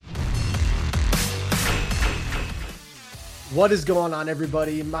What is going on,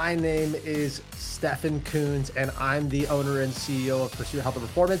 everybody? My name is Stefan Coons, and I'm the owner and CEO of Pursuit Health and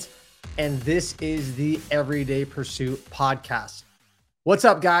Performance, and this is the Everyday Pursuit podcast. What's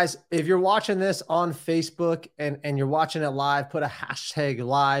up, guys? If you're watching this on Facebook and you're watching it live, put a hashtag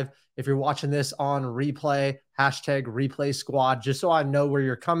live. If you're watching this on replay, hashtag replay squad, just so I know where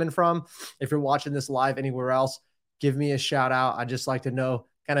you're coming from. If you're watching this live anywhere else, give me a shout out. I'd just like to know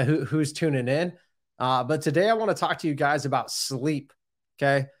kind of who's tuning in. But today I want to talk to you guys about sleep.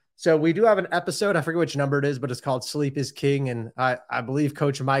 Okay. So we do have an episode. I forget which number it is, but it's called Sleep is King. And I believe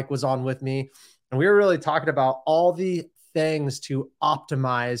Coach Mike was on with me, and we were really talking about all the things to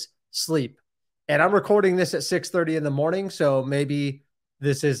optimize sleep. And I'm recording this at 6:30 in the morning. So maybe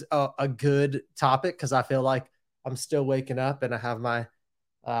this is a good topic because I feel like I'm still waking up and I have my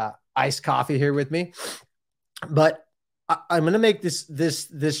iced coffee here with me. But I'm going to make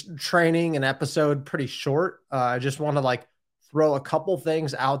this training and episode pretty short. I just want to throw a couple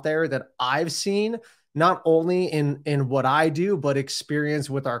things out there that I've seen, not only in what I do, but experience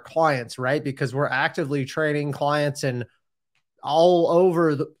with our clients, right? Because we're actively training clients in all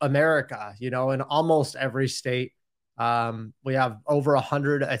over America, in almost every state. We have over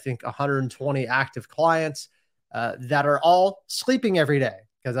 100, I think 120 active clients that are all sleeping every day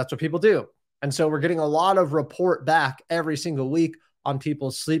because that's what people do. And so we're getting a lot of report back every single week on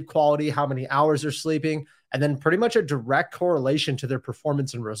people's sleep quality, how many hours they're sleeping, and then pretty much a direct correlation to their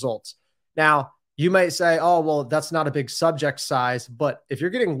performance and results. Now, you might say, oh, well, that's not a big subject size, but if you're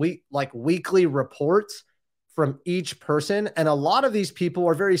getting weekly reports from each person, and a lot of these people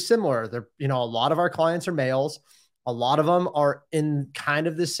are very similar. They're, a lot of our clients are males. A lot of them are in kind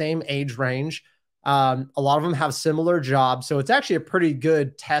of the same age range. A lot of them have similar jobs. So it's actually a pretty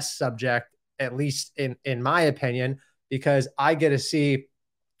good test subject, at least in my opinion, because I get to see,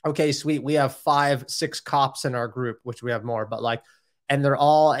 okay, sweet, we have 5-6 cops in our group, which we have more, but and they're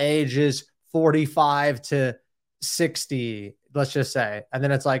all ages 45 to 60, let's just say. And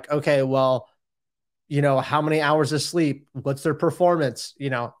then it's okay, well, how many hours of sleep? What's their performance?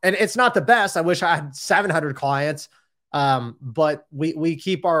 And it's not the best. I wish I had 700 clients. But we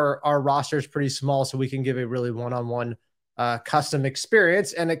keep our rosters pretty small so we can give a really one-on-one custom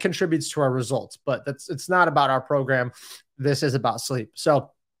experience, and it contributes to our results. But it's not about our program. This is about sleep.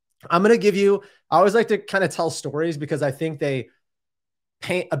 So I'm going to give you, I always like to kind of tell stories because I think they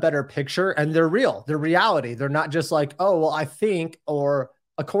paint a better picture, and they're real. They're reality. They're not just oh, well, I think, or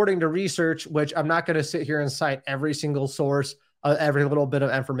according to research, which I'm not going to sit here and cite every single source, every little bit of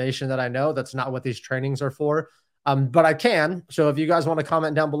information that I know. That's not what these trainings are for. But I can. So if you guys want to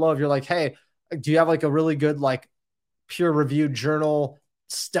comment down below, if you're hey, do you have a really good, peer-reviewed journal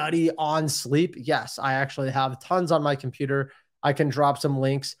study on sleep? Yes, I actually have tons on my computer. I can drop some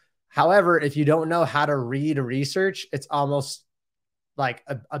links. However, if you don't know how to read research, it's almost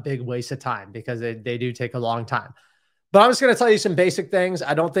a big waste of time because they do take a long time. But I'm just going to tell you some basic things.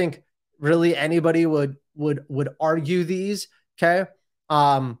 I don't think really anybody would argue these. Okay.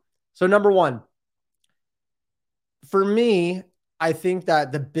 So number one, for me, I think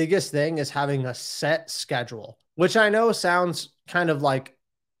that the biggest thing is having a set schedule, which I know sounds kind of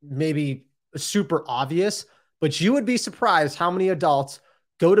maybe super obvious, but you would be surprised how many adults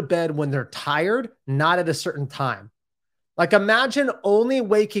go to bed when they're tired, not at a certain time. Imagine only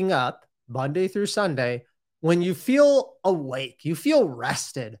waking up Monday through Sunday when you feel awake, you feel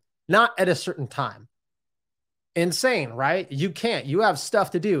rested, not at a certain time. Insane, right? You have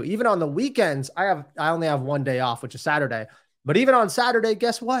stuff to do. Even on the weekends, I only have one day off, which is Saturday. But even on Saturday,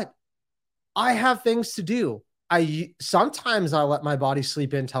 guess what? I have things to do. Sometimes I let my body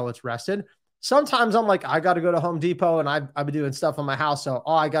sleep in until it's rested. Sometimes I'm I got to go to Home Depot and I've been doing stuff on my house. So,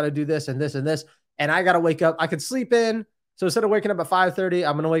 I got to do this and this and this. And I got to wake up. I could sleep in. So instead of waking up at 5:30,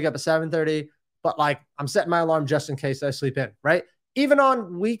 I'm going to wake up at 7:30. But I'm setting my alarm just in case I sleep in, right? Even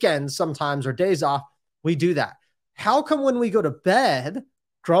on weekends sometimes or days off, we do that. How come when we go to bed,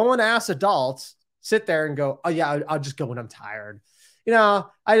 grown ass adults sit there and go, oh yeah, I'll just go when I'm tired. I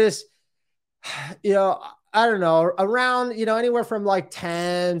just, I don't know, around, anywhere from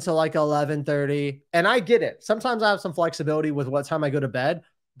 10 to 11:30. And I get it. Sometimes I have some flexibility with what time I go to bed,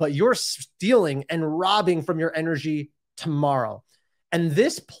 but you're stealing and robbing from your energy tomorrow. And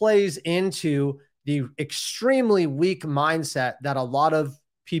this plays into the extremely weak mindset that a lot of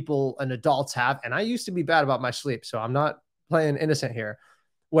people and adults have. And I used to be bad about my sleep, so I'm not playing innocent here,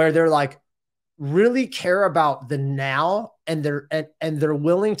 where they're really care about the now, and they're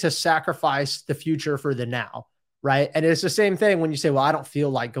willing to sacrifice the future for the now, right? And it's the same thing when you say, well, I don't feel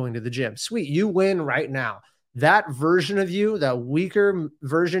like going to the gym. Sweet, you win right now. That version of you, that weaker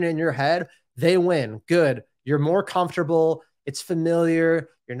version in your head, they win. Good. You're more comfortable. It's familiar.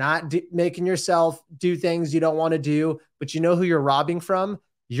 You're not making yourself do things you don't want to do, but you know who you're robbing from?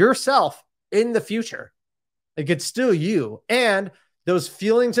 Yourself in the future. Like, it's still you. And those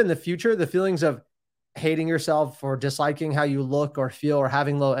feelings in the future, the feelings of hating yourself or disliking how you look or feel or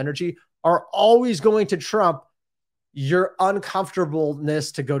having low energy, are always going to trump your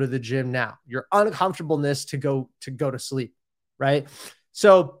uncomfortableness to go to the gym now, your uncomfortableness to go to sleep, right?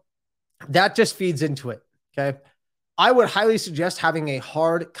 So that just feeds into it. Okay. I would highly suggest having a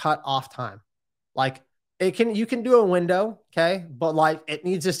hard cut off time. Like, you can do a window. Okay. But like, it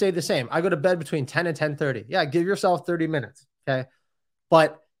needs to stay the same. I go to bed between 10 and 10:30. Yeah. Give yourself 30 minutes. Okay.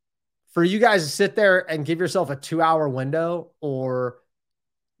 But for you guys to sit there and give yourself a 2-hour window, or,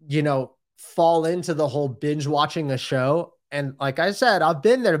 fall into the whole binge watching a show. And like I said, I've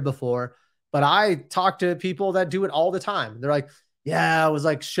been there before, but I talk to people that do it all the time. They're like, yeah, I was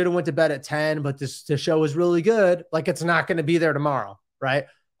like, should have went to bed at 10, but the show was really good. Like, it's not going to be there tomorrow. Right.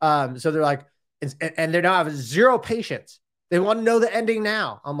 So they're like, and they now have zero patience. They want to know the ending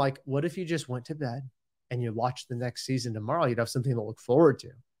now. I'm like, what if you just went to bed and you watch the next season tomorrow? You'd have something to look forward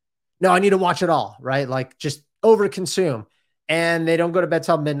to. No, I need to watch it all. Right. Like, just over consume. And they don't go to bed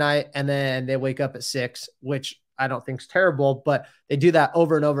till midnight, and then they wake up at 6, which I don't think is terrible, but they do that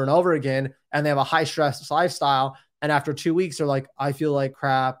over and over and over again. And they have a high stress lifestyle. And after 2 weeks, they're like, I feel like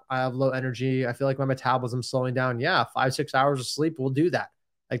crap. I have low energy. I feel like my metabolism's slowing down. Yeah. 5-6 hours of sleep will do that.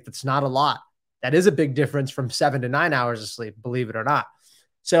 Like, that's not a lot. That is a big difference from 7 to 9 hours of sleep, believe it or not.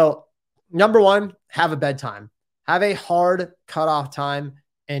 So number one, have a bedtime, have a hard cutoff time,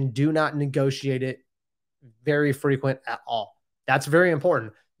 and do not negotiate it very frequent at all. That's very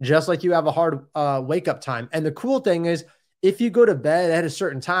important. Just like you have a hard wake up time. And the cool thing is, if you go to bed at a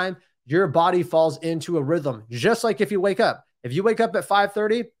certain time, your body falls into a rhythm. Just like if you wake up, if you wake up at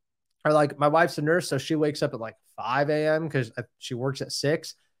 5:30, or like my wife's a nurse, so she wakes up at like 5 a.m. because she works at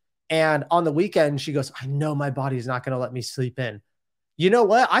 6. And on the weekend, she goes, I know my body's not going to let me sleep in. You know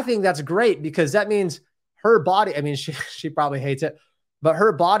what? I think that's great, because that means her body, I mean, she probably hates it, but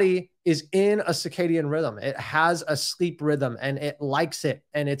her body is in a circadian rhythm. It has a sleep rhythm, and it likes it,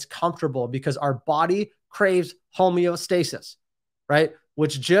 and it's comfortable, because our body craves homeostasis, right?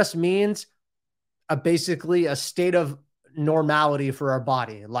 Which just means basically a state of normality for our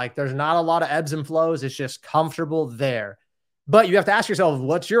body. Like, there's not a lot of ebbs and flows. It's just comfortable there. But you have to ask yourself,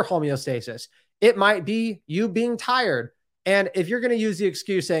 what's your homeostasis? It might be you being tired. And if you're going to use the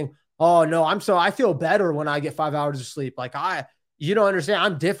excuse saying, oh no, I feel better when I get 5 hours of sleep. Like, you don't understand.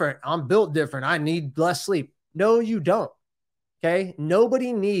 I'm different. I'm built different. I need less sleep. No, you don't. Okay.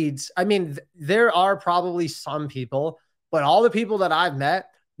 Nobody needs, there are probably some people, but all the people that I've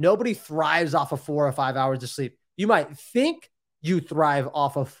met, nobody thrives off of 4 or 5 hours of sleep. You might think you thrive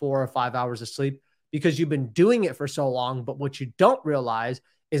off of 4 or 5 hours of sleep because you've been doing it for so long. But what you don't realize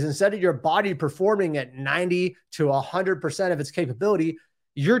is, instead of your body performing at 90 to 100% of its capability,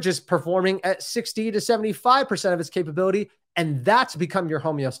 you're just performing at 60 to 75% of its capability. And that's become your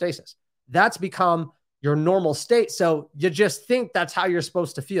homeostasis. That's become your normal state. So you just think that's how you're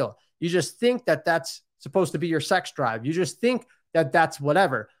supposed to feel. You just think that that's supposed to be your sex drive. You just think that that's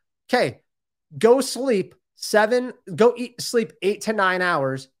whatever. Okay. Go sleep sleep 8 to 9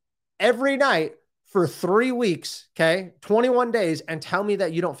 hours every night for 3 weeks. Okay. 21 days, and tell me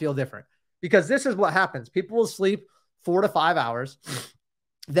that you don't feel different, because this is what happens. People will sleep 4 to 5 hours.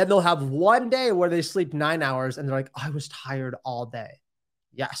 Then they'll have one day where they sleep 9 hours, and they're like, I was tired all day.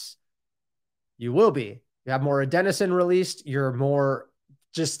 Yes, you will be. You have more adenosine released. You're more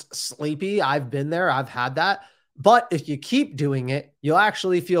just sleepy. I've been there. I've had that. But if you keep doing it, you'll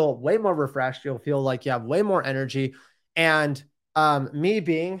actually feel way more refreshed. You'll feel like you have way more energy. And me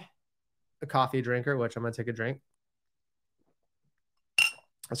being a coffee drinker, which I'm going to take a drink.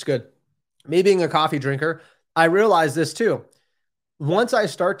 That's good. Me being a coffee drinker, I realized this too. Once I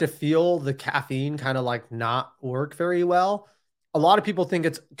start to feel the caffeine kind of like not work very well, a lot of people think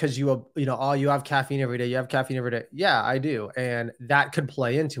it's because you have caffeine every day. You have caffeine every day. Yeah, I do. And that could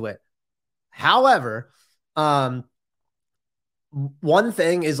play into it. However, one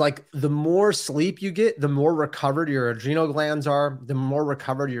thing is, like, the more sleep you get, the more recovered your adrenal glands are, the more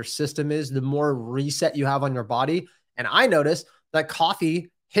recovered your system is, the more reset you have on your body. And I noticed that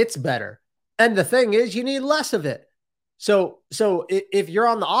coffee hits better. And the thing is, you need less of it. So if you're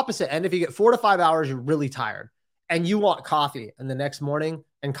on the opposite end, if you get 4 to 5 hours, you're really tired and you want coffee in the next morning,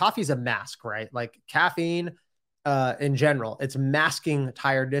 and coffee's a mask, right? Like, caffeine in general, it's masking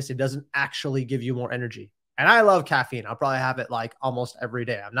tiredness. It doesn't actually give you more energy. And I love caffeine. I'll probably have it like almost every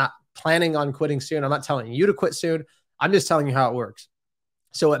day. I'm not planning on quitting soon. I'm not telling you to quit soon. I'm just telling you how it works.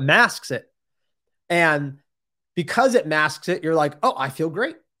 So it masks it. And because it masks it, you're like, oh, I feel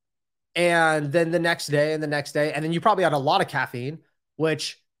great. And then the next day and the next day, and then you probably had a lot of caffeine,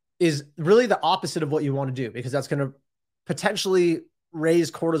 which is really the opposite of what you want to do, because that's going to potentially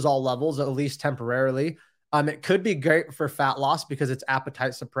raise cortisol levels, at least temporarily. It could be great for fat loss because it's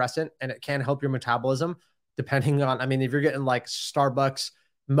appetite suppressant and it can help your metabolism depending on, I mean, if you're getting like Starbucks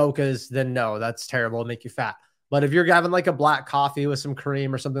mochas, then no, that's terrible. It'll make you fat. But if you're having like a black coffee with some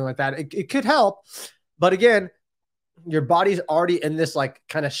cream or something like that, it could help. But again, your body's already in this like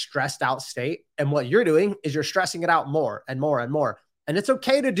kind of stressed out state. And what you're doing is you're stressing it out more and more and more. And it's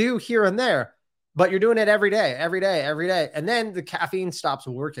okay to do here and there, but you're doing it every day, every day, every day. And then the caffeine stops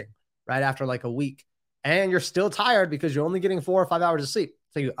working right after like a week. And you're still tired because you're only getting 4 or 5 hours of sleep.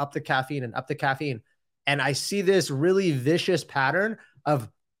 So you up the caffeine and up the caffeine. And I see this really vicious pattern of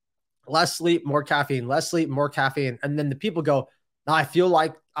less sleep, more caffeine, less sleep, more caffeine. And then the people go, I feel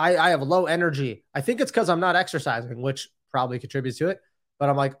like I have low energy. I think it's because I'm not exercising, which probably contributes to it. But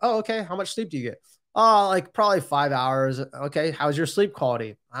I'm like, oh, okay. How much sleep do you get? Oh, like probably 5 hours. Okay. How's your sleep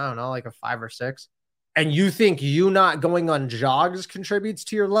quality? I don't know, like a 5 or 6. And you think you not going on jogs contributes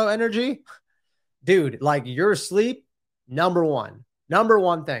to your low energy? Dude, like your sleep, number one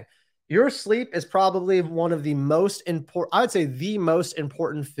thing. Your sleep is probably one of the most important, I would say the most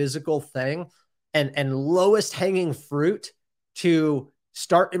important physical thing and lowest hanging fruit to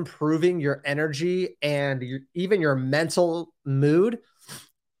start improving your energy and even your mental mood.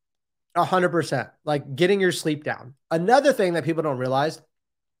 100%, like getting your sleep down. Another thing that people don't realize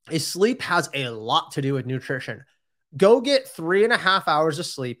is sleep has a lot to do with nutrition. Go get 3.5 hours of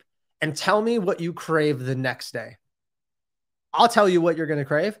sleep and tell me what you crave the next day. I'll tell you what you're going to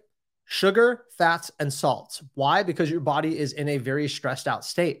crave: sugar, fats, and salts. Why? Because your body is in a very stressed out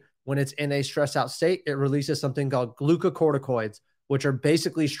state. When it's in a stressed out state, it releases something called glucocorticoids, which are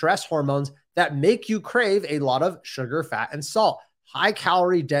basically stress hormones that make you crave a lot of sugar, fat, and salt, high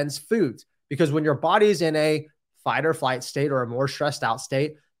calorie dense foods. Because when your body is in a fight or flight state or a more stressed out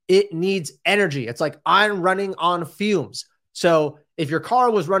state, it needs energy. It's like I'm running on fumes. So if your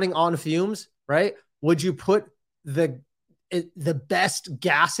car was running on fumes, right, would you put the best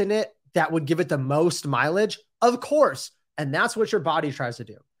gas in it that would give it the most mileage? Of course. And that's what your body tries to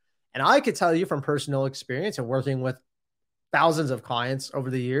do. And I could tell you from personal experience and working with thousands of clients over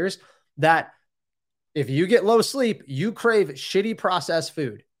the years that if you get low sleep, you crave shitty processed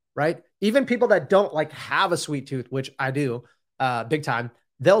food, right? Even people that don't like have a sweet tooth, which I do big time,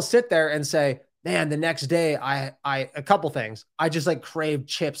 they'll sit there and say, man, the next day I a couple things. I just like crave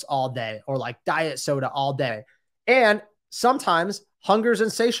chips all day or like diet soda all day. And sometimes hunger's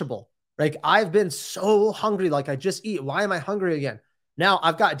insatiable. Like I've been so hungry, like I just eat. Why am I hungry again? Now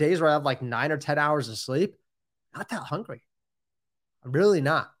I've got days where I have like 9 or 10 hours of sleep. Not that hungry. I'm really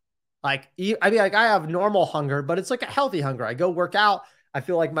not. Like, I mean, like I have normal hunger, but it's like a healthy hunger. I go work out. I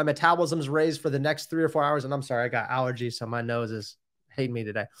feel like my metabolism's raised for the next 3 or 4 hours. And I'm sorry, I got allergies, so my nose is hating me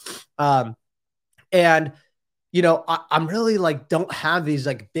today. And you know, I'm really like, don't have these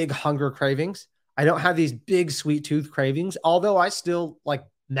like big hunger cravings. I don't have these big sweet tooth cravings, although I still like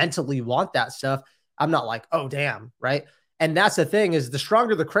mentally want that stuff. I'm not like, oh, damn. Right. And that's the thing is the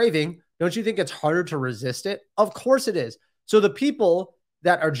stronger the craving, don't you think it's harder to resist it? Of course it is. So the people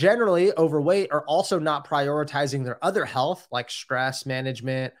that are generally overweight are also not prioritizing their other health, like stress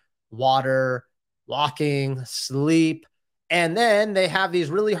management, water, walking, sleep. And then they have these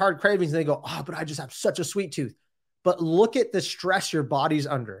really hard cravings and they go, oh, but I just have such a sweet tooth. But look at the stress your body's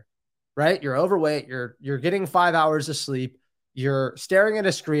under, right? You're overweight. You're getting 5 hours of sleep. You're staring at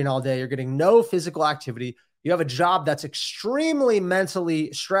a screen all day. You're getting no physical activity. You have a job that's extremely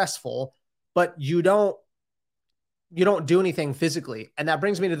mentally stressful, but you don't do anything physically. And that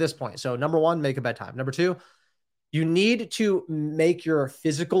brings me to this point. So number one, make a bedtime. Number two, you need to make your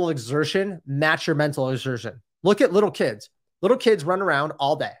physical exertion match your mental exertion. Look at little kids. Little kids run around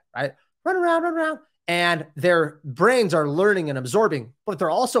all day, right? Run around. And their brains are learning and absorbing, but they're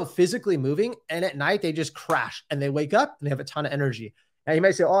also physically moving. And at night, they just crash and they wake up and they have a ton of energy. Now you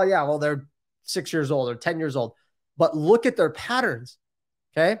may say, oh yeah, well, they're 6 years old or 10 years old, but look at their patterns.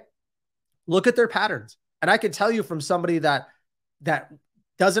 Okay. Look at their patterns. And I can tell you from somebody that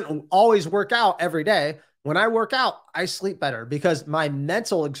doesn't always work out every day. When I work out, I sleep better because my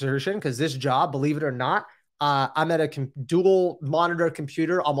mental exertion, because this job, believe it or not, I'm at a dual monitor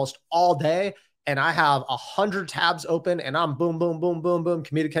computer almost all day. And I have 100 tabs open and I'm boom, boom, boom, boom, boom,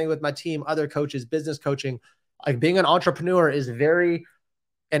 communicating with my team, other coaches, business coaching. Like being an entrepreneur is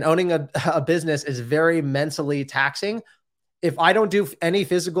and owning a business is very mentally taxing. If I don't do any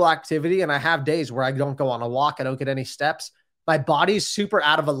physical activity and I have days where I don't go on a walk, I don't get any steps, my body's super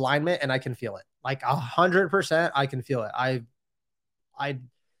out of alignment and I can feel it. like 100%. I can feel it. I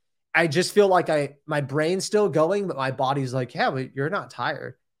I just feel like my brain's still going, but my body's like, yeah, but you're not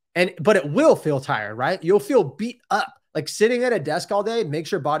tired. But it will feel tired, right? You'll feel beat up. Like sitting at a desk all day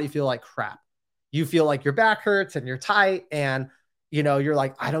makes your body feel like crap. You feel like your back hurts and you're tight, and you're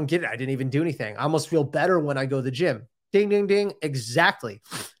like, I don't get it. I didn't even do anything. I almost feel better when I go to the gym. Ding, ding, ding. Exactly.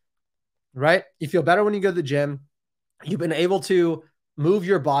 Right? You feel better when you go to the gym. You've been able to move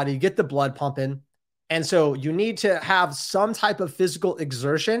your body, get the blood pumping. And so you need to have some type of physical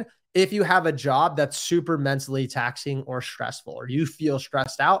exertion if you have a job that's super mentally taxing or stressful, or you feel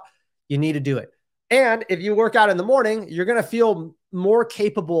stressed out. You need to do it. And if you work out in the morning, you're going to feel more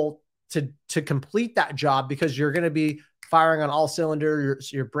capable to complete that job because you're going to be firing on all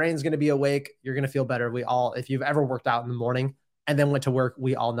cylinders. Your brain's going to be awake. You're going to feel better. If you've ever worked out in the morning and then went to work,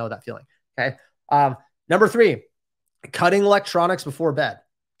 we all know that feeling. Okay. Number 3, cutting electronics before bed.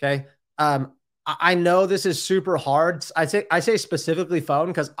 Okay. I know this is super hard. I say specifically phone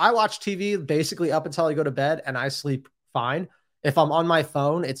because I watch TV basically up until I go to bed and I sleep fine. If I'm on my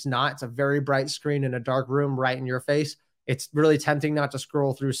phone, it's a very bright screen in a dark room right in your face. It's really tempting not to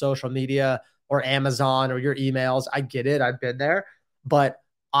scroll through social media or Amazon or your emails. I get it. I've been there, but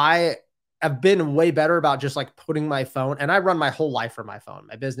I have been way better about just like putting my phone, and I run my whole life from my phone,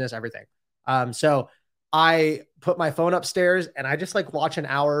 my business, everything. So I put my phone upstairs and I just like watch an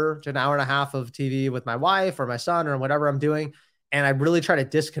hour to an hour and a half of TV with my wife or my son or whatever I'm doing. And I really try to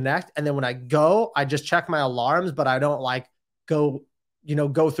disconnect. And then when I go, I just check my alarms, but I don't like go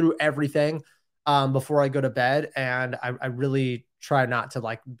through everything before I go to bed. And I really try not to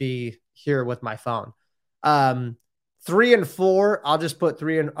like be here with my phone. 3 and 4, I'll just put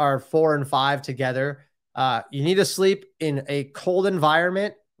 4 and 5 together. You need to sleep in a cold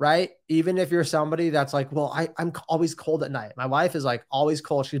environment, right? Even if you're somebody that's like, well, I'm always cold at night. My wife is like always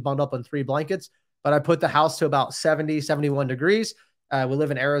cold. She's bundled up in 3 blankets, but I put the house to about 70, 71 degrees. We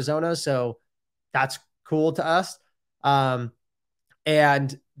live in Arizona, so that's cool to us.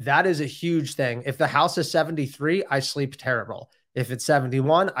 And that is a huge thing. If the house is 73, I sleep terrible. If it's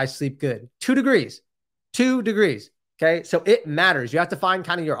 71, I sleep good. 2 degrees. Okay. So it matters. You have to find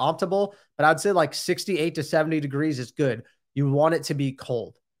kind of your optimal, but I'd say like 68 to 70 degrees is good. You want it to be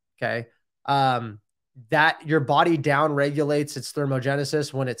cold. Okay. That your body down regulates its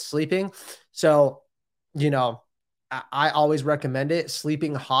thermogenesis when it's sleeping. So, I always recommend it.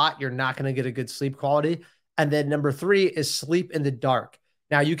 Sleeping hot, you're not going to get a good sleep quality. And then number 3 is sleep in the dark.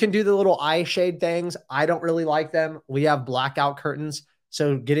 Now you can do the little eye shade things. I don't really like them. We have blackout curtains.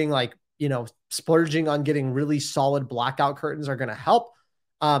 So getting like, splurging on getting really solid blackout curtains are going to help.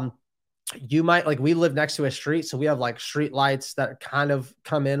 You might we live next to a street, so we have like street lights that kind of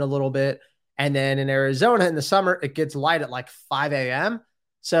come in a little bit. And then in Arizona in the summer, it gets light at like 5 a.m.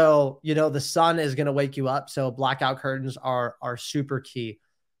 So, the sun is going to wake you up. So blackout curtains are super key.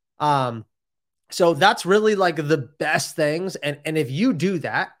 So that's really like the best things. And if you do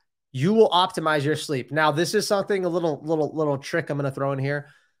that, you will optimize your sleep. Now, this is something, a little trick I'm going to throw in here.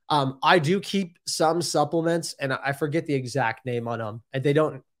 I do keep some supplements and I forget the exact name on them, and they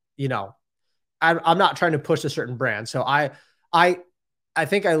don't, I'm not trying to push a certain brand. So I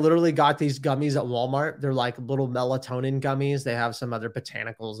think I literally got these gummies at Walmart. They're like little melatonin gummies. They have some other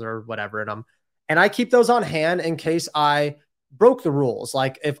botanicals or whatever in them. And I keep those on hand in case I broke the rules.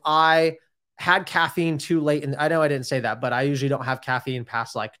 Like if I had caffeine too late, and I know I didn't say that, but I usually don't have caffeine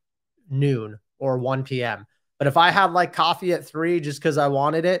past like noon or 1 p.m. But if I have like coffee at 3 just because I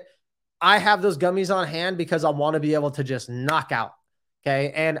wanted it, I have those gummies on hand because I want to be able to just knock out.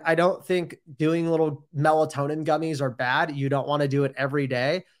 Okay. And I don't think doing little melatonin gummies are bad. You don't want to do it every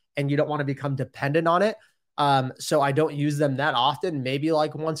day and you don't want to become dependent on it. So I don't use them that often, maybe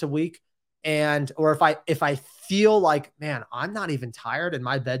like once a week. Or if I feel like, man, I'm not even tired and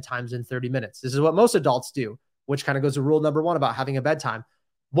my bedtime's in 30 minutes. This is what most adults do, which kind of goes to rule number 1 about having a bedtime.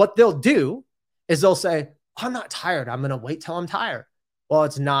 What they'll do is they'll say, I'm not tired. I'm going to wait till I'm tired. Well,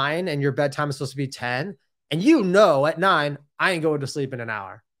 it's 9 and your bedtime is supposed to be 10. And at 9, I ain't going to sleep in an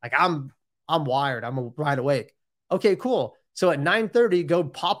hour. Like I'm wired. I'm wide awake. Okay, cool. So at 9:30, go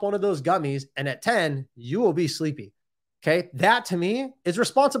pop one of those gummies. And at 10, you will be sleepy. Okay. That to me is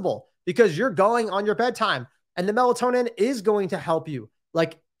responsible because you're going on your bedtime and the melatonin is going to help you.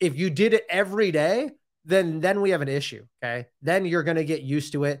 Like if you did it every day, then we have an issue. Okay. Then you're going to get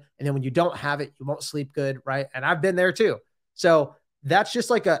used to it. And then when you don't have it, you won't sleep good. Right. And I've been there too. So that's just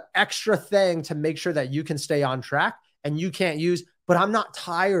like an extra thing to make sure that you can stay on track, and you can't use, but I'm not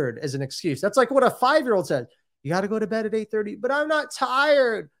tired as an excuse. That's like what a 5-year-old says. You got to go to bed at 8:30, but I'm not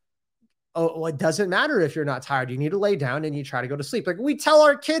tired. Oh, well, it doesn't matter if you're not tired. You need to lay down and you try to go to sleep. Like we tell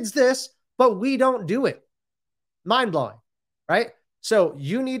our kids this, but we don't do it. Mind blowing, right? So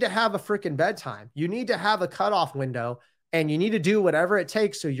you need to have a freaking bedtime. You need to have a cutoff window, and you need to do whatever it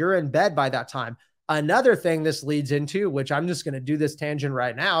takes so you're in bed by that time. Another thing this leads into, which I'm just going to do this tangent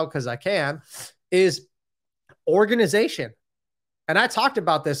right now because I can, is organization. And I talked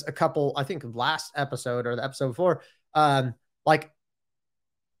about this a couple, I think last episode or the episode before.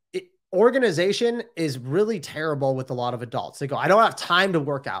 Organization is really terrible with a lot of adults. They go, I don't have time to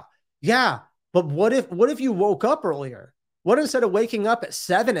work out. Yeah. But what if you woke up earlier? What instead of waking up at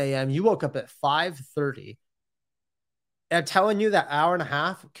 7 a.m., you woke up at 5:30? I'm telling you that hour and a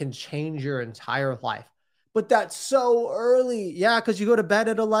half can change your entire life. But that's so early. Yeah, because you go to bed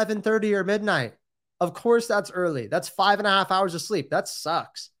at 11:30 or midnight. Of course, that's early. That's 5.5 hours of sleep. That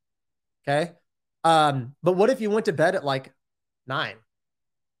sucks. Okay. But what if you went to bed at like 9?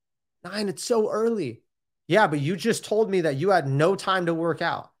 9, it's so early. Yeah, but you just told me that you had no time to work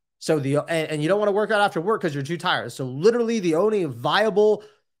out. So and you don't want to work out after work because you're too tired. So literally the only viable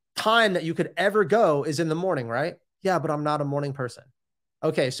time that you could ever go is in the morning, right? Yeah, but I'm not a morning person.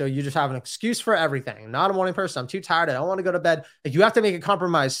 Okay, so you just have an excuse for everything. I'm not a morning person. I'm too tired. I don't want to go to bed. Like, you have to make a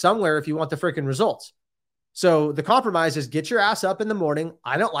compromise somewhere if you want the freaking results. So the compromise is get your ass up in the morning.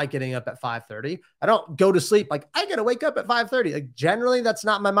 I don't like getting up at 5:30. I don't go to sleep like I got to wake up at 5:30. Like, generally, that's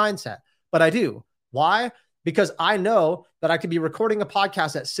not my mindset, but I do. Why? Because I know that I could be recording a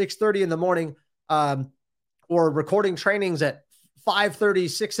podcast at 6:30 in the morning, or recording trainings at 5:30,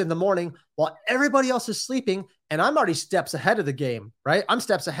 6 in the morning while everybody else is sleeping. And I'm already steps ahead of the game, right? I'm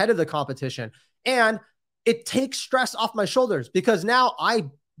steps ahead of the competition. And it takes stress off my shoulders because now I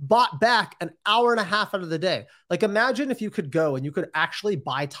bought back an hour and a half out of the day. Like, imagine if you could go and you could actually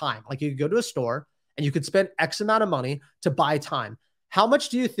buy time. Like, you could go to a store and you could spend X amount of money to buy time. How much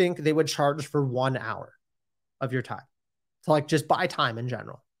do you think they would charge for 1 hour of your time to like just buy time in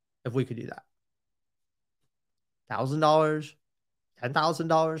general? If we could do that, $1,000,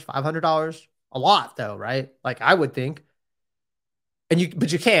 $10,000, $500, a lot though, right? Like, I would think.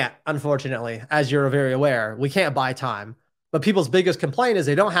 But you can't, unfortunately, as you're very aware, we can't buy time. But people's biggest complaint is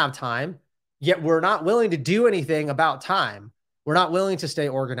they don't have time, yet we're not willing to do anything about time. We're not willing to stay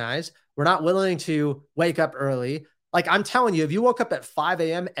organized. We're not willing to wake up early. Like, I'm telling you, if you woke up at 5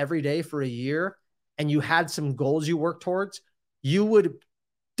 a.m. every day for a year and you had some goals you work towards, you would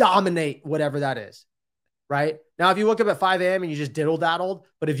dominate whatever that is, right? Now, if you woke up at 5 a.m. and you just diddle-daddled,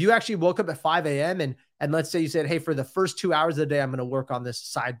 but if you actually woke up at 5 a.m. and let's say you said, hey, for the first 2 hours of the day, I'm going to work on this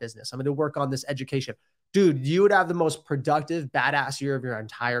side business. I'm going to work on this education. Dude, you would have the most productive, badass year of your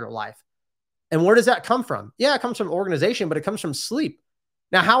entire life. And where does that come from? Yeah, it comes from organization, but it comes from sleep.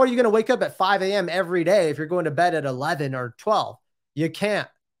 Now, how are you going to wake up at 5 a.m. every day if you're going to bed at 11 or 12? You can't.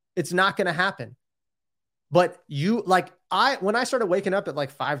 It's not going to happen. But when I started waking up at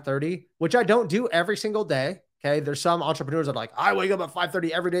like 5:30, which I don't do every single day. Okay. There's some entrepreneurs that are like, I wake up at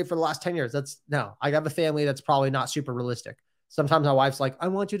 5:30 every day for the last 10 years. No, I have a family that's probably not super realistic. Sometimes my wife's like, I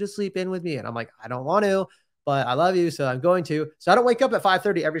want you to sleep in with me. And I'm like, I don't want to, but I love you, so I'm going to. So I don't wake up at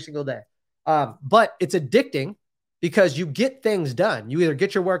 5:30 every single day. But it's addicting because you get things done. You either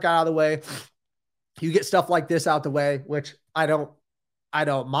get your workout out of the way, you get stuff like this out the way, which I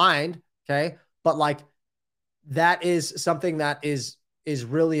don't mind. Okay. But like, that is something that is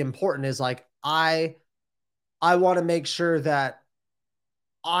really important, is like, I want to make sure that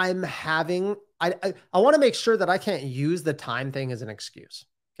I want to make sure that I can't use the time thing as an excuse.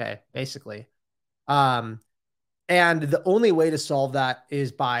 Okay. Basically. And the only way to solve that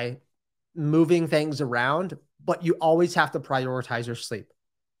is by moving things around, but you always have to prioritize your sleep.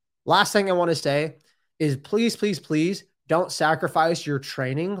 Last thing I want to say is please, please, please don't sacrifice your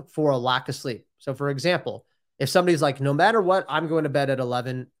training for a lack of sleep. So for example, if somebody's like, no matter what, I'm going to bed at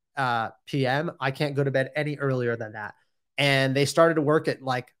 11 p.m., I can't go to bed any earlier than that. And they started to work at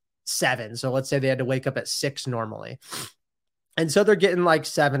like 7. So let's say they had to wake up at 6 normally. And so they're getting like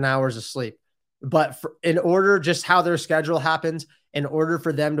 7 hours of sleep. But in order, just how their schedule happens, in order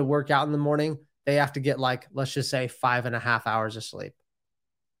for them to work out in the morning, they have to get like, let's just say 5.5 hours of sleep.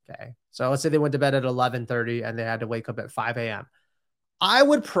 Okay. So let's say they went to bed at 11:30 and they had to wake up at 5 a.m. I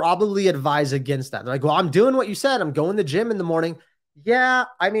would probably advise against that. They're like, well, I'm doing what you said. I'm going to the gym in the morning. Yeah,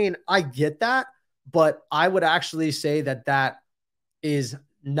 I mean, I get that, but I would actually say that is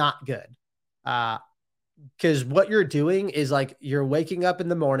not good. Because what you're doing is like, you're waking up in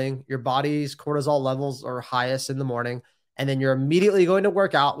the morning, your body's cortisol levels are highest in the morning, and then you're immediately going to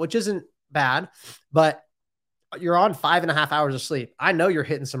work out, which isn't bad, but you're on 5.5 hours of sleep. I know you're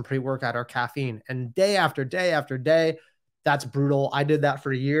hitting some pre-workout or caffeine, and day after day after day, that's brutal. I did that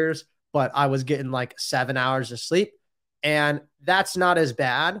for years, but I was getting like 7 hours of sleep, and that's not as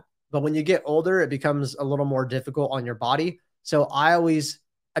bad. But when you get older, it becomes a little more difficult on your body. So I mean,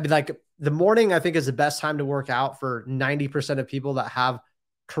 like the morning, I think is the best time to work out for 90% of people that have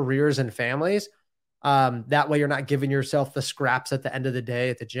careers and families. That way you're not giving yourself the scraps at the end of the day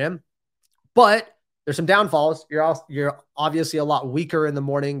at the gym. But there's some downfalls. You're obviously a lot weaker in the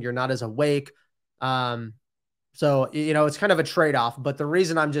morning. You're not as awake. So, it's kind of a trade-off. But the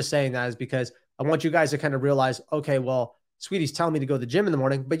reason I'm just saying that is because I want you guys to kind of realize, okay, well, Sweetie's telling me to go to the gym in the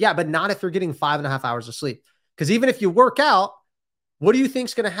morning, but not if you're getting 5.5 hours of sleep. Because even if you work out, what do you think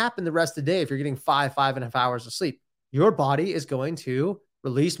is going to happen the rest of the day if you're getting 5.5 hours of sleep? Your body is going to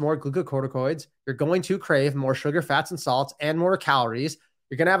release more glucocorticoids. You're going to crave more sugar, fats, and salts and more calories.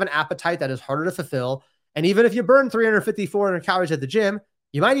 You're going to have an appetite that is harder to fulfill. And even if you burn 350, 400 calories at the gym,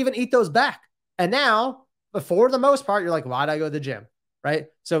 you might even eat those back. And now, but for the most part, you're like, why'd I go to the gym? Right?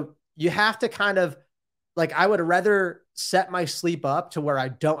 So you have to kind of I would rather set my sleep up to where I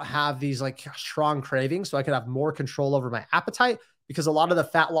don't have these strong cravings so I can have more control over my appetite, because a lot of the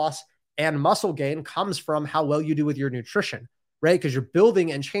fat loss and muscle gain comes from how well you do with your nutrition, right? Because you're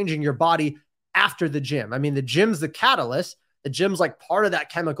building and changing your body after the gym. I mean, the gym's the catalyst. The gym's part of that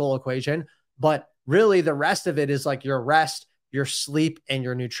chemical equation, but really the rest of it is your rest, your sleep, and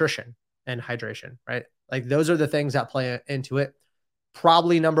your nutrition and hydration, right? Those are the things that play into it.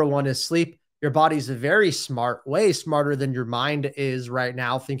 Probably number one is sleep. Your body's very smart, way smarter than your mind is right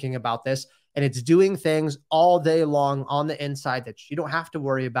now thinking about this. And it's doing things all day long on the inside that you don't have to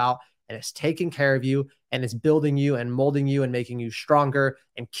worry about. And it's taking care of you, and it's building you and molding you and making you stronger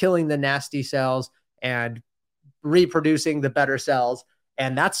and killing the nasty cells and reproducing the better cells.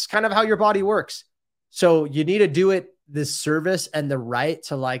 And that's kind of how your body works. So you need to do it this service and the right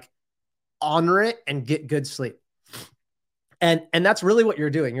to honor it and get good sleep. And that's really what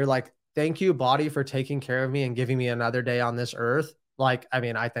you're doing. You're like, thank you, body, for taking care of me and giving me another day on this earth.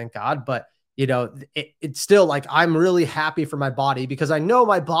 I thank God, but it's still I'm really happy for my body, because I know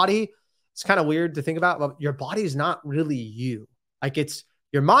my body, it's kind of weird to think about, but your body's not really you. It's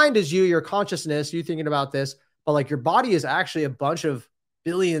your mind is you, your consciousness, you thinking about this, but your body is actually a bunch of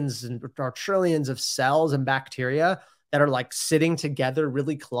billions or trillions of cells and bacteria that are sitting together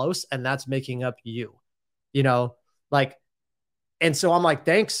really close. And that's making up you, and so I'm like,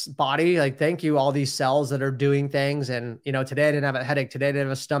 thanks, body. Thank you, all these cells that are doing things. And, today I didn't have a headache. Today I didn't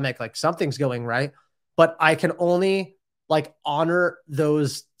have a stomach. Something's going right. But I can only honor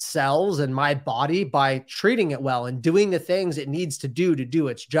those cells and my body by treating it well and doing the things it needs to do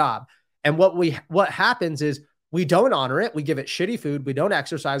its job. And what happens is we don't honor it. We give it shitty food. We don't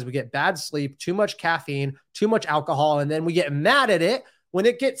exercise. We get bad sleep, too much caffeine, too much alcohol. And then we get mad at it when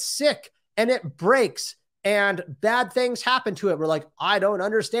it gets sick and it breaks and bad things happen to it. We're like, I don't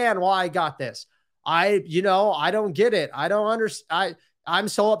understand why I got this. I don't get it. I don't understand. I'm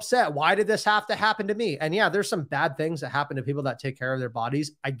so upset. Why did this have to happen to me? And yeah, there's some bad things that happen to people that take care of their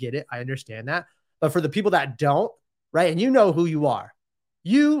bodies. I get it. I understand that. But for the people that don't, right? And you know who you are,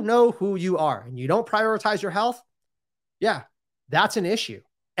 and you don't prioritize your health. Yeah, that's an issue.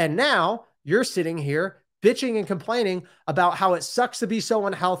 And now you're sitting here bitching and complaining about how it sucks to be so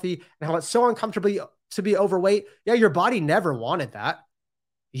unhealthy and how it's so uncomfortable to be overweight. Yeah, your body never wanted that.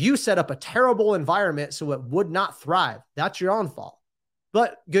 You set up a terrible environment so it would not thrive. That's your own fault.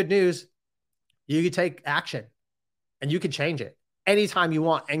 But good news, you can take action and you can change it anytime you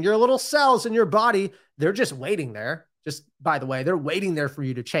want. And your little cells in your body, they're just waiting there. Just by the way, they're waiting there for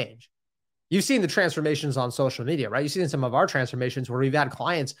you to change. You've seen the transformations on social media, right? You've seen some of our transformations where we've had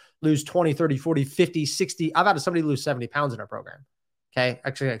clients lose 20, 30, 40, 50, 60. I've had somebody lose 70 pounds in our program. Okay.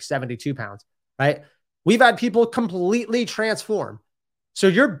 Actually 72 pounds, right? We've had people completely transform. So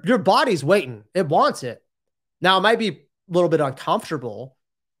your body's waiting. It wants it. Now, it might be a little bit uncomfortable.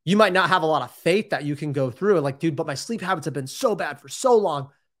 You might not have a lot of faith that you can go through. Dude, but my sleep habits have been so bad for so long.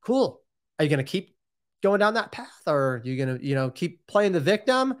 Cool. Are you going to keep going down that path? Or are you going to, keep playing the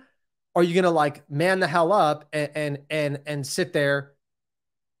victim? Or are you going to man the hell up and sit there,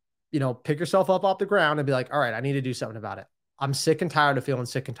 pick yourself up off the ground and be like, all right, I need to do something about it. I'm sick and tired of feeling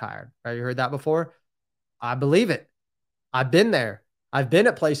sick and tired. Right? You heard that before? I believe it. I've been there. I've been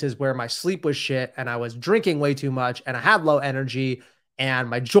at places where my sleep was shit and I was drinking way too much and I had low energy and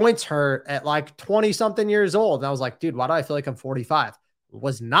my joints hurt at 20 something years old. And I was like, dude, why do I feel like I'm 45?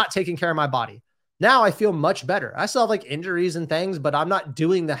 Was not taking care of my body. Now I feel much better. I still have injuries and things, but I'm not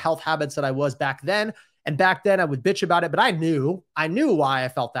doing the health habits that I was back then. And back then I would bitch about it, but I knew why I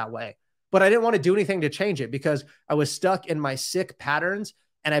felt that way, but I didn't want to do anything to change it because I was stuck in my sick patterns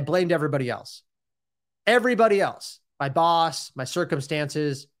and I blamed everybody else. Everybody else, my boss, my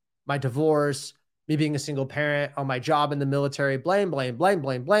circumstances, my divorce, me being a single parent, on my job in the military, blame, blame, blame,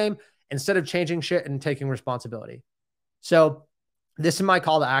 blame, blame, instead of changing shit and taking responsibility. So this is my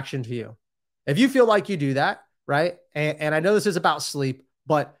call to action to you. If you feel like you do that, right? And I know this is about sleep,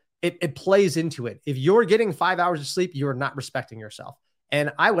 but it plays into it. If you're getting 5 hours of sleep, you're not respecting yourself.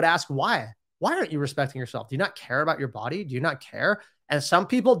 And I would ask, why? Why aren't you respecting yourself? Do you not care about your body? Do you not care? And some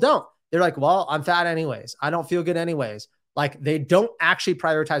people don't. They're like, well, I'm fat anyways. I don't feel good anyways. Like they don't actually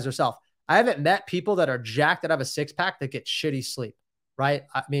prioritize themselves. I haven't met people that are jacked that have a six pack that get shitty sleep, right?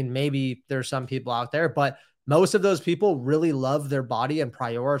 I mean, maybe there's some people out there, but most of those people really love their body and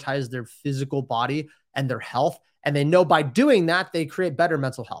prioritize their physical body and their health. And they know by doing that, they create better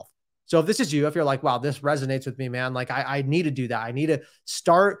mental health. So if this is you, if you're like, wow, this resonates with me, man, like I need to do that. I need to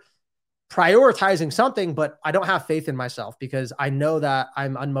start prioritizing something, but I don't have faith in myself because I know that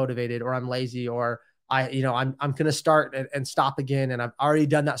I'm unmotivated or I'm lazy or I'm going to start and stop again. And I've already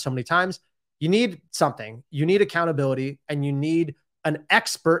done that so many times. You need something, you need accountability, and you need an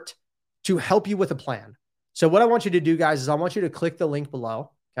expert to help you with a plan. So what I want you to do, guys, is I want you to click the link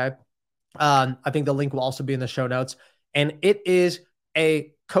below. Okay. I think the link will also be in the show notes, and it is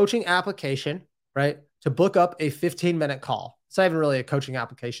a coaching application, right? To book up a 15-minute call. It's not even really a coaching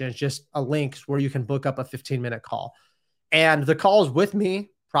application. It's just a link where you can book up a 15-minute call. And the call is with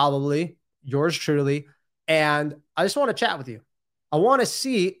me, probably yours truly. And I just want to chat with you. I want to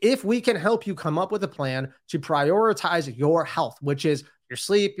see if we can help you come up with a plan to prioritize your health, which is your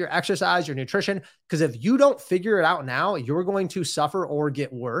sleep, your exercise, your nutrition. Because if you don't figure it out now, you're going to suffer or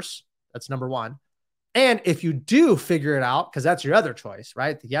get worse. That's number one. And if you do figure it out, because that's your other choice,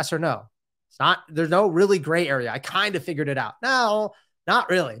 right? The yes or no. There's no really gray area. I kind of figured it out. No, not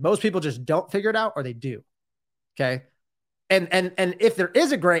really. Most people just don't figure it out, or they do. Okay. And if there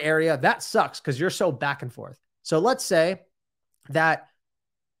is a gray area, that sucks because you're so back and forth. So let's say that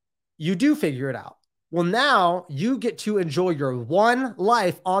you do figure it out. Well, now you get to enjoy your one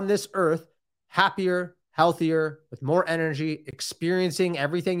life on this earth, happier, healthier, with more energy, experiencing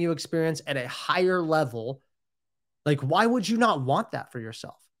everything you experience at a higher level. Like, why would you not want that for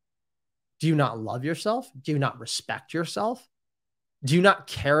yourself? Do you not love yourself? Do you not respect yourself? Do you not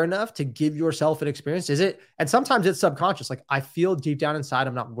care enough to give yourself an experience? And sometimes it's subconscious. Like, I feel deep down inside,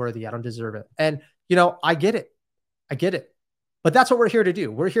 I'm not worthy. I don't deserve it. And, I get it. I get it. But that's what we're here to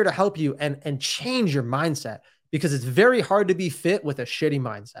do. We're here to help you and change your mindset, because it's very hard to be fit with a shitty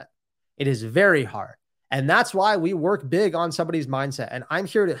mindset. It is very hard. And that's why we work big on somebody's mindset. And I'm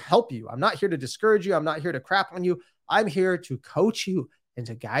here to help you. I'm not here to discourage you. I'm not here to crap on you. I'm here to coach you and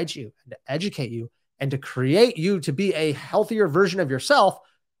to guide you and to educate you and to create you to be a healthier version of yourself,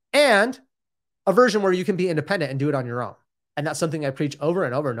 and a version where you can be independent and do it on your own. And that's something I preach over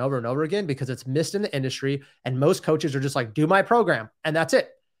and over and over and over again, because it's missed in the industry. And most coaches are just like, do my program and that's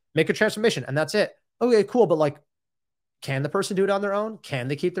it. Make a transformation and that's it. Okay, cool. But like, can the person do it on their own? Can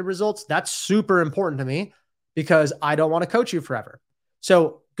they keep the results? That's super important to me, because I don't want to coach you forever.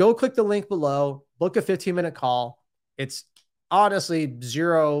 So go click the link below, book a 15-minute call. It's honestly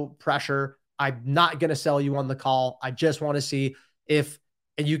zero pressure. I'm not going to sell you on the call. I just want to see if,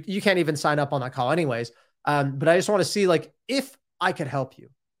 and you can't even sign up on that call anyways. But I just want to see like if I could help you.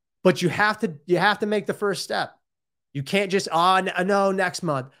 But you have to make the first step. You can't just, no, next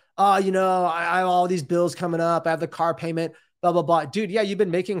month. I have all these bills coming up. I have the car payment, blah, blah, blah. Dude, yeah, you've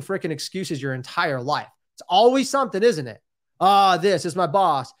been making freaking excuses your entire life. It's always something, isn't it? This is my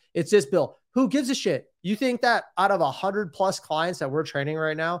boss. It's this bill. Who gives a shit? You think that out of 100+ clients that we're training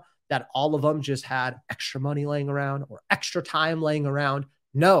right now, that all of them just had extra money laying around or extra time laying around?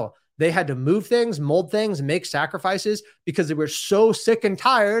 No, they had to move things, mold things, make sacrifices, because they were so sick and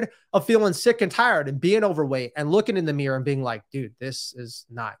tired of feeling sick and tired and being overweight and looking in the mirror and being like, dude, this is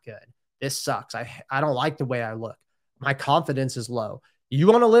not good. This sucks. I don't like the way I look. My confidence is low. You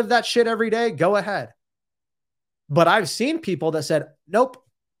want to live that shit every day? Go ahead. But I've seen people that said, nope,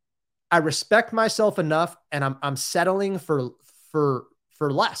 I respect myself enough and I'm settling for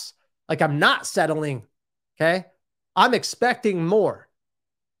less. Like, I'm not settling. Okay. I'm expecting more.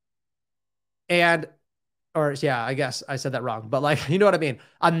 I guess I said that wrong, but like, you know what I mean?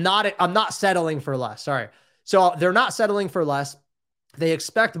 I'm not settling for less. Sorry. So they're not settling for less. They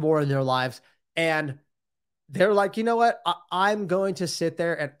expect more in their lives, and they're like, you know what? I'm going to sit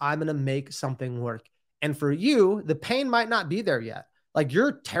there and I'm going to make something work. And for you, the pain might not be there yet. Like,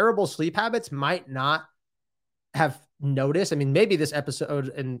 your terrible sleep habits might not have noticed. I mean, maybe this episode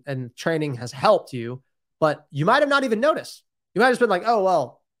and training has helped you, but you might have not even noticed. You might have just been like, oh,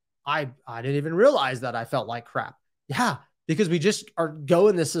 well, I didn't even realize that I felt like crap. Yeah, because we just go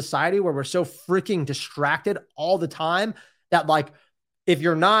in this society where we're so freaking distracted all the time that, like, if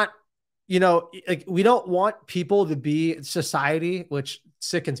you're not, like we don't want people to be society, which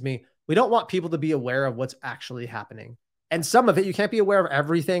sickens me. We don't want people to be aware of what's actually happening. And some of it, you can't be aware of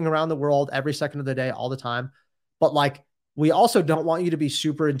everything around the world, every second of the day, all the time. But like, we also don't want you to be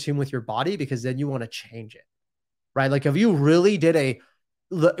super in tune with your body because then you want to change it, right? Like if you really did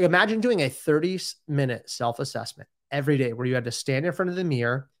imagine doing a 30-minute self-assessment every day where you had to stand in front of the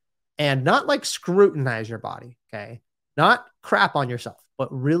mirror and not like scrutinize your body, okay? Not crap on yourself,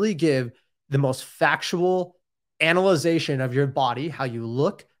 but really give the most factual analyzation of your body, how you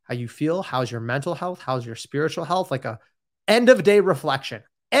look, how you feel, how's your mental health, how's your spiritual health, like a end of day reflection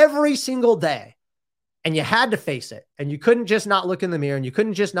every single day. And you had to face it. And you couldn't just not look in the mirror and you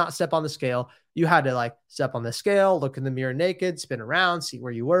couldn't just not step on the scale. You had to like step on the scale, look in the mirror naked, spin around, see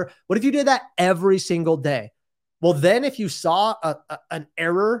where you were. What if you did that every single day? Well, then if you saw an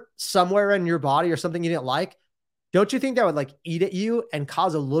error somewhere in your body or something you didn't like, don't you think that would like eat at you and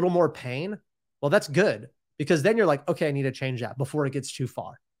cause a little more pain? Well, that's good because then you're like, okay, I need to change that before it gets too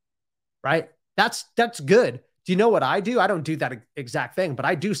far, right? That's good. Do you know what I do? I don't do that exact thing, but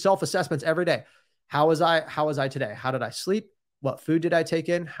I do self-assessments every day. How was I today? How did I sleep? What food did I take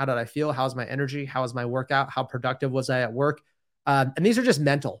in? How did I feel? How's my energy? How was my workout? How productive was I at work? And these are just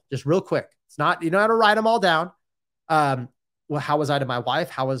mental, just real quick. It's not, you don't have to write them all down. Well, how was I to my wife?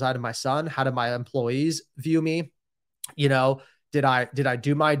 How was I to my son? How did my employees view me? Did I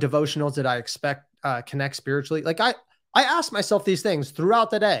do my devotionals? Did I connect spiritually? Like I ask myself these things throughout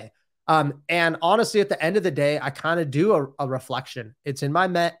the day. And honestly, at the end of the day, I kind of do a reflection. It's in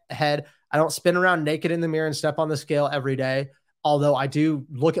my head. I don't spin around naked in the mirror and step on the scale every day. Although I do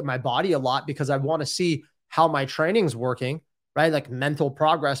look at my body a lot because I want to see how my training's working, right? Like mental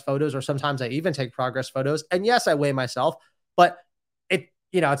progress photos, or sometimes I even take progress photos. And yes, I weigh myself, but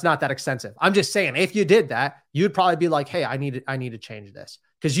it's not that extensive. I'm just saying, if you did that, you'd probably be like, hey, I need to change this.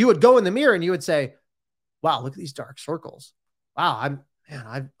 Because you would go in the mirror and you would say, wow, look at these dark circles. Wow,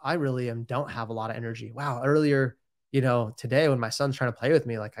 I really don't have a lot of energy. Wow, earlier, today when my son's trying to play with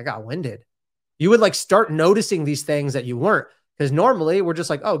me, like I got winded. You would like start noticing these things that you weren't, because normally we're just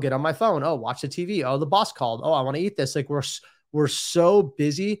like, oh, get on my phone. Oh, watch the TV. Oh, the boss called. Oh, I want to eat this. Like we're so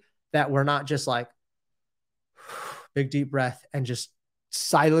busy that we're not just like big deep breath and just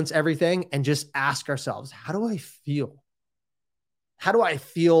silence everything and just ask ourselves, how do I feel? How do I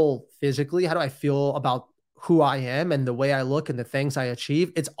feel physically? How do I feel about who I am and the way I look and the things I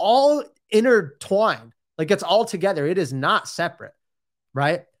achieve? It's all intertwined. Like it's all together. It is not separate,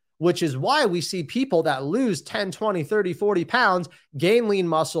 right? Which is why we see people that lose 10, 20, 30, 40 pounds, gain lean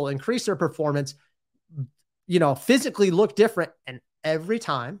muscle, increase their performance, physically look different. And every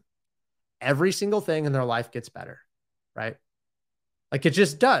time, every single thing in their life gets better, right? Like it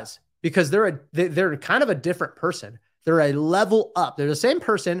just does, because they're kind of a different person. They're a level up. They're the same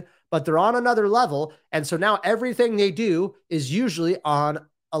person, but they're on another level. And so now everything they do is usually on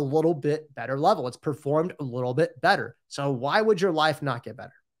a little bit better level. It's performed a little bit better. So why would your life not get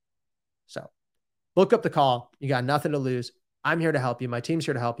better? So book up the call. You got nothing to lose. I'm here to help you. My team's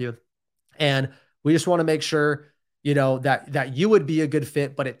here to help you. And we just want to make sure, that you would be a good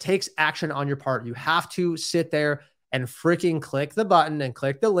fit, but it takes action on your part. You have to sit there and freaking click the button and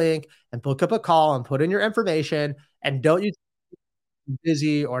click the link and book up a call and put in your information. And don't you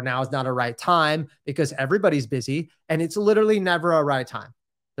busy or now is not a right time, because everybody's busy and it's literally never a right time.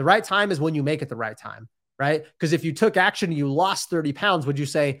 The right time is when you make it the right time, right? Because if you took action, you lost 30 pounds. Would you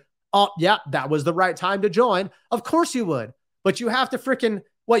say, oh yeah, that was the right time to join? Of course you would, but you have to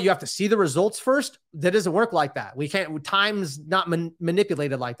you have to see the results first? That doesn't work like that. We can't, time's not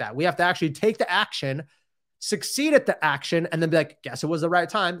manipulated like that. We have to actually take the action, succeed at the action, and then be like, guess it was the right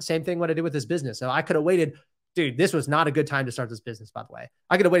time. Same thing what I did with this business. So I could have waited. Dude, this was not a good time to start this business, by the way.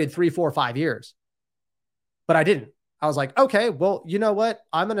 I could have waited 3, 4, 5 years, but I didn't. I was like, okay, well, you know what?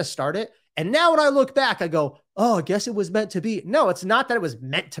 I'm going to start it. And now when I look back, I go, oh, I guess it was meant to be. No, it's not that it was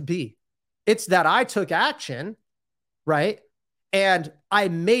meant to be. It's that I took action, right? And I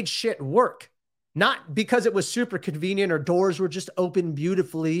made shit work, not because it was super convenient or doors were just open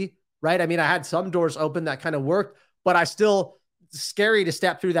beautifully, right? I mean, I had some doors open that kind of worked, but I still, scary to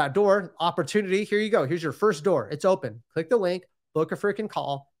step through that door. Opportunity, here you go. Here's your first door. It's open. Click the link, book a freaking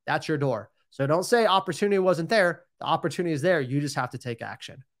call. That's your door. So don't say opportunity wasn't there. The opportunity is there. You just have to take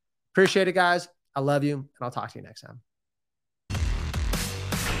action. Appreciate it, guys. I love you, and I'll talk to you next time.